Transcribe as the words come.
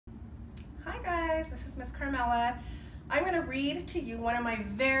guys, this is Miss Carmella. I'm going to read to you one of my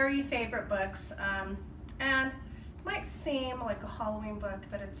very favorite books, and it might seem like a Halloween book,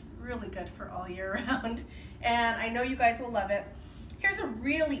 but it's really good for all year round, and I know you guys will love it. Here's a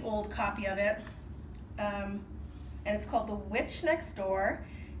really old copy of it, and it's called The Witch Next Door,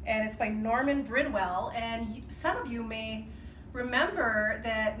 and it's by Norman Bridwell, and some of you may remember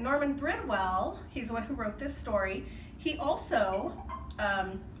that Norman Bridwell, he's the one who wrote this story. He also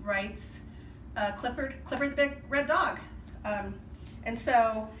writes Clifford the Big Red Dog. And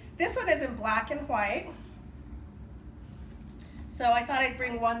so this one is in black and white. So I thought I'd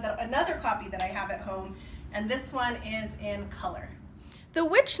bring another copy that I have at home, and this one is in color. The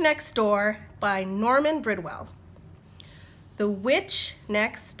Witch Next Door by Norman Bridwell. The Witch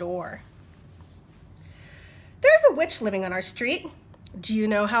Next Door. There's a witch living on our street. Do you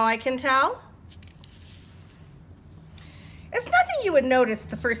know how I can tell? It's nothing you would notice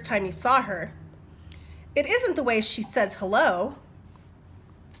the first time you saw her. It isn't the way she says hello.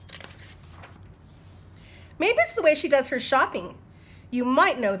 Maybe it's the way she does her shopping. You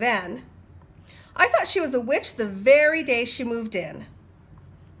might know then. I thought she was a witch the very day she moved in.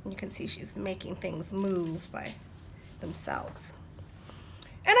 You can see she's making things move by themselves.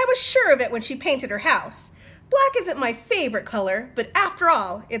 And I was sure of it when she painted her house. Black isn't my favorite color, but after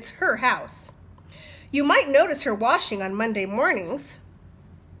all, it's her house. You might notice her washing on Monday mornings.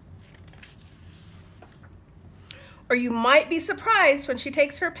 Or you might be surprised when she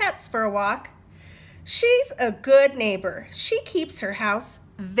takes her pets for a walk. She's a good neighbor. She keeps her house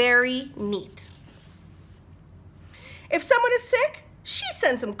very neat. If someone is sick, she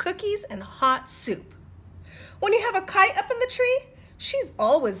sends them cookies and hot soup. When you have a kite up in the tree, she's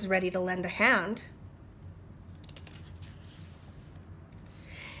always ready to lend a hand.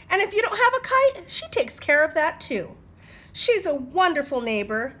 And if you don't have a kite, she takes care of that too. She's a wonderful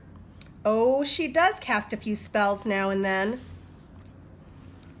neighbor. Oh, she does cast a few spells now and then.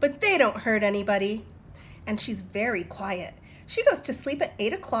 But they don't hurt anybody. And she's very quiet. She goes to sleep at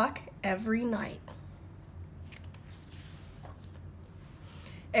 8 o'clock every night.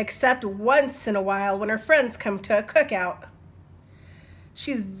 Except once in a while when her friends come to a cookout.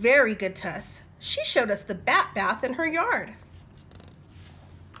 She's very good to us. She showed us the bat bath in her yard.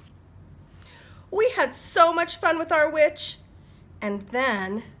 We had so much fun with our witch. And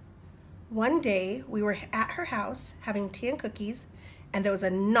then one day we were at her house having tea and cookies, and there was a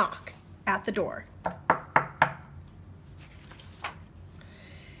knock at the door.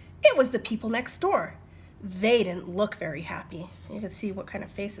 It was the people next door. They didn't look very happy. You can see what kind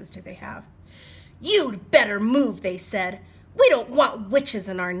of faces do they have. "You'd better move," they said. "We don't want witches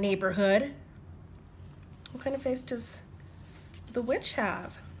in our neighborhood." What kind of face does the witch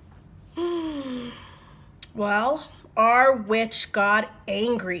have? Well, our witch got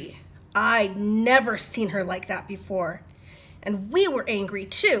angry. I'd never seen her like that before. And we were angry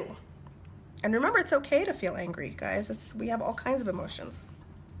too. And remember, it's okay to feel angry, guys. We have all kinds of emotions.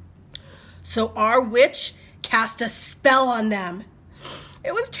 So our witch cast a spell on them.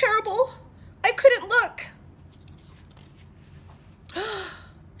 It was terrible. I couldn't look.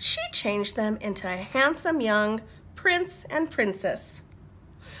 She changed them into a handsome young prince and princess.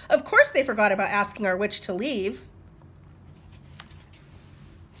 Of course they forgot about asking our witch to leave.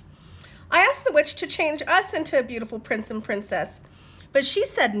 I asked the witch to change us into a beautiful prince and princess, but she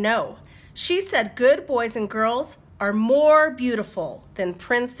said no. She said good boys and girls are more beautiful than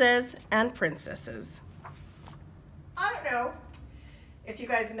princes and princesses. I don't know if you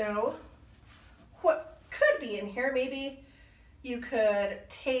guys know what could be in here. Maybe you could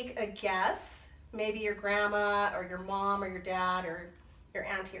take a guess. Maybe your grandma or your mom or your dad or your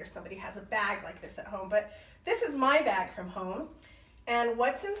auntie or somebody has a bag like this at home, but this is my bag from home. And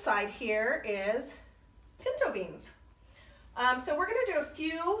what's inside here is pinto beans. So we're gonna do a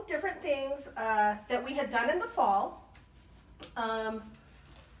few different things that we had done in the fall.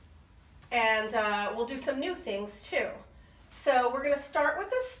 We'll do some new things too. So we're gonna start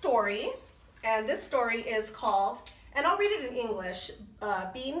with a story, and this story is called, and I'll read it in English,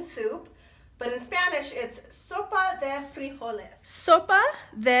 bean soup. But in Spanish, it's sopa de frijoles. Sopa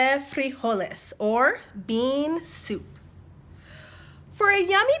de frijoles, or bean soup. For a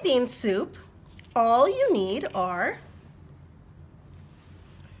yummy bean soup, all you need are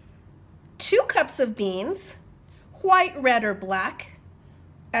 2 cups of beans, white, red, or black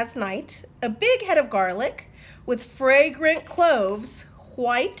as night, a big head of garlic with fragrant cloves,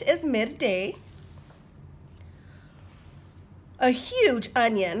 white as midday, a huge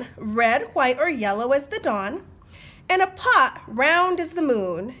onion, red, white, or yellow as the dawn, and a pot round as the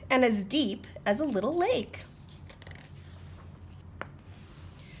moon and as deep as a little lake.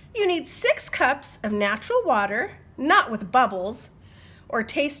 You need 6 cups of natural water, not with bubbles, or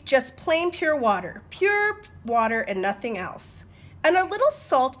taste just plain pure water and nothing else, and a little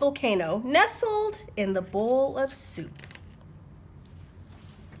salt volcano nestled in the bowl of soup.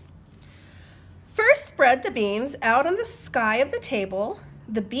 First, spread the beans out on the sky of the table.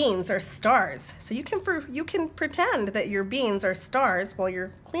 The beans are stars, so you can pretend that your beans are stars while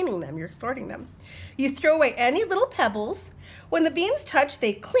you're cleaning them, you're sorting them. You throw away any little pebbles. When the beans touch,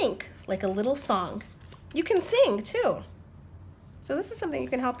 they clink like a little song. You can sing too. So this is something you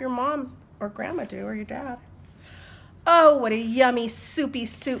can help your mom or grandma do, or your dad. Oh, what a yummy soupy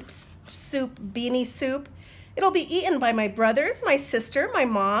beanie soup. It'll be eaten by my brothers, my sister, my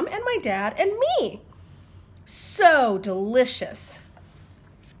mom, and my dad, and me. So delicious.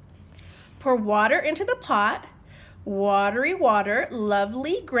 Pour water into the pot. Watery water,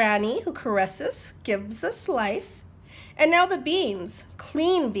 lovely granny who caresses, gives us life. And now the beans,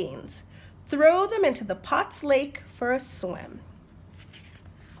 clean beans. Throw them into the pot's lake for a swim.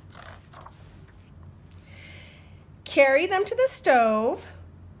 Carry them to the stove.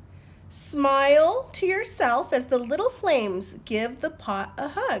 Smile to yourself as the little flames give the pot a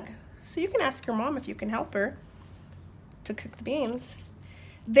hug. So you can ask your mom if you can help her to cook the beans.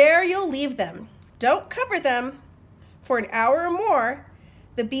 There you'll leave them. Don't cover them. For an hour or more,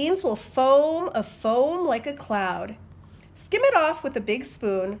 the beans will foam like a cloud. Skim it off with a big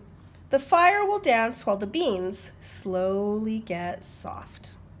spoon. The fire will dance while the beans slowly get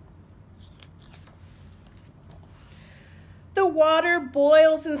soft. The water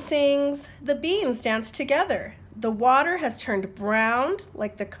boils and sings. The beans dance together. The water has turned brown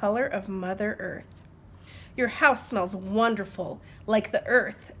like the color of Mother Earth. Your house smells wonderful, like the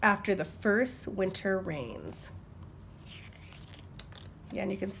earth after the first winter rains. Yeah,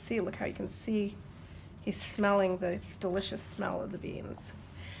 and you can see, look how you can see he's smelling the delicious smell of the beans.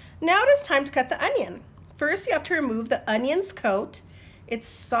 Now it is time to cut the onion. First, you have to remove the onion's coat, its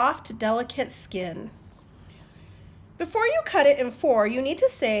soft, delicate skin. Before you cut it in 4, you need to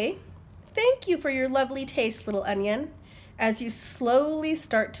say, "Thank you for your lovely taste, little onion," as you slowly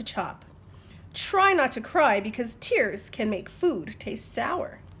start to chop. Try not to cry because tears can make food taste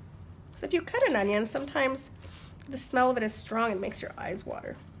sour. So if you cut an onion, sometimes the smell of it is strong and makes your eyes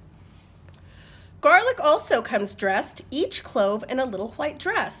water. Garlic also comes dressed, each clove in a little white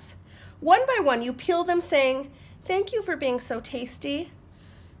dress. One by one, you peel them saying, "Thank you for being so tasty."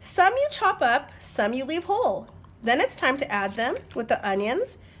 Some you chop up, some you leave whole. Then it's time to add them with the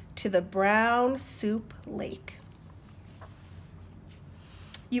onions to the brown soup lake.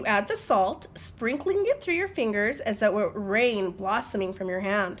 You add the salt, sprinkling it through your fingers as though it were rain blossoming from your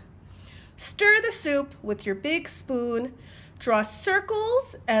hand. Stir the soup with your big spoon. Draw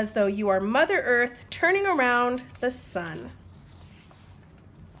circles as though you are Mother Earth turning around the sun.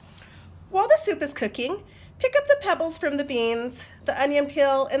 While the soup is cooking, pick up the pebbles from the beans, the onion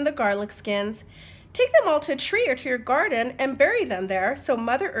peel, and the garlic skins. Take them all to a tree or to your garden and bury them there so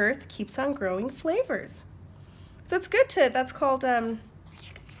Mother Earth keeps on growing flavors. So it's good to, that's called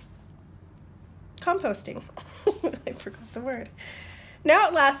composting. I forgot the word. Now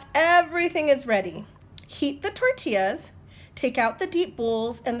at last, everything is ready. Heat the tortillas, take out the deep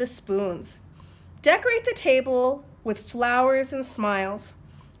bowls and the spoons. Decorate the table with flowers and smiles.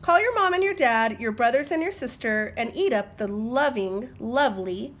 Call your mom and your dad, your brothers and your sister, and eat up the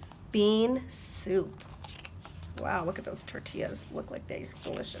lovely bean soup. Wow, look at those tortillas. Look like they're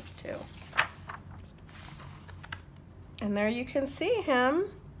delicious too. And there you can see him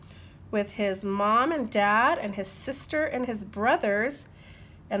with his mom and dad and his sister and his brothers,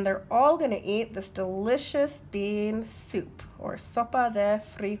 and they're all gonna eat this delicious bean soup, or sopa de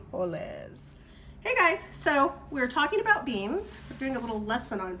frijoles. Hey guys, so we're talking about beans. We're doing a little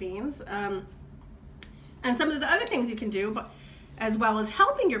lesson on beans, and some of the other things you can do, but as well as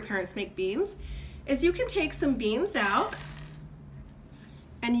helping your parents make beans, is you can take some beans out,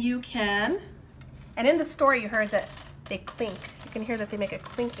 and you can, and in the story you heard that they clink. You can hear that they make a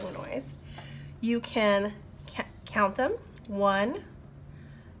clinking noise. You can count them. 1,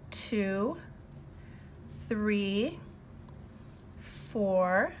 2, 3,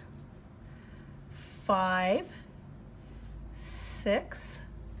 4, 5, 6,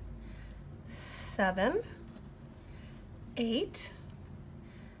 7, 8,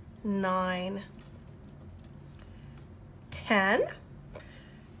 9, 10.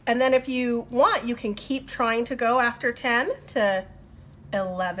 And then if you want, you can keep trying to go after 10 to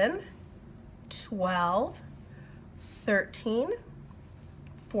 11, 12, 13,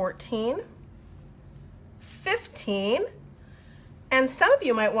 14, 15, and some of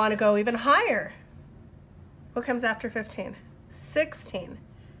you might want to go even higher. What comes after 15? 16,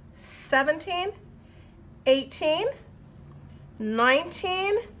 17, 18,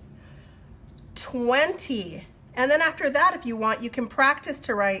 19, 20. And then after that, if you want, you can practice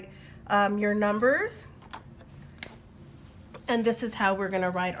to write your numbers. And this is how we're going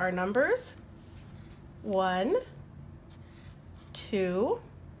to write our numbers. 1, 2,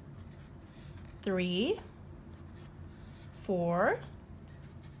 3, 4,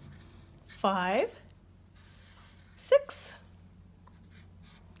 5, 6,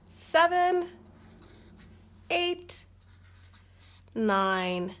 7, 8,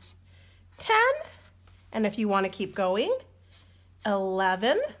 9, 10, and if you want to keep going,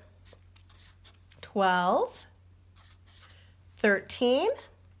 11, 12, 13,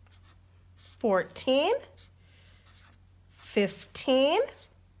 14, 15,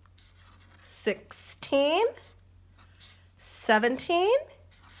 16, 17,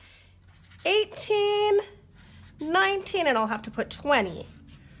 18, 19, and I'll have to put 20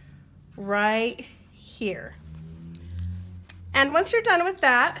 right here. And once you're done with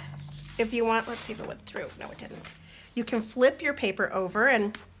that, if you want, let's see if it went through. No, it didn't. You can flip your paper over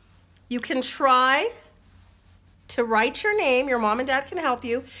and you can try to write your name. Your mom and dad can help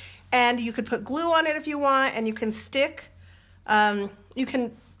you. And you could put glue on it if you want, and you can stick, you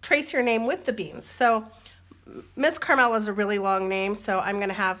can trace your name with the beans. So Miss Carmella is a really long name, so I'm going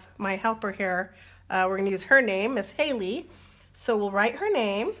to have my helper here. We're going to use her name, Miss Haley. So we'll write her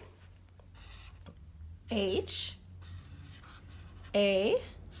name, H-A-I-L-E-Y.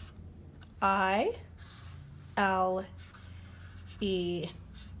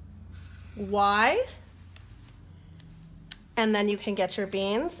 And then you can get your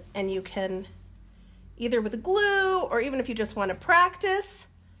beans, and you can either with glue, or even if you just want to practice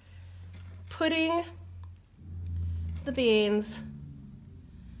putting the beans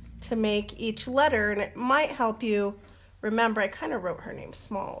to make each letter, and it might help you remember. I kind of wrote her name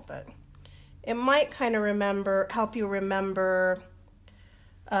small, but it might kind of help you remember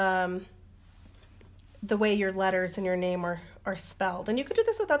the way your letters in your name are spelled. And you could do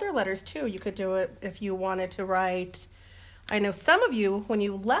this with other letters too. You could do it if you wanted to write, I know some of you, when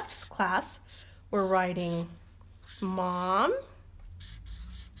you left class, were writing mom,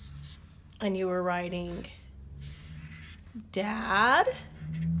 and you were writing dad.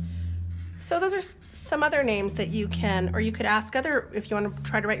 So those are some other names that you can, or you could ask if you want to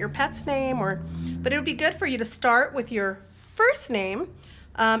try to write your pet's name, but it would be good for you to start with your first name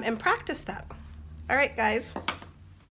and practice that. All right, guys.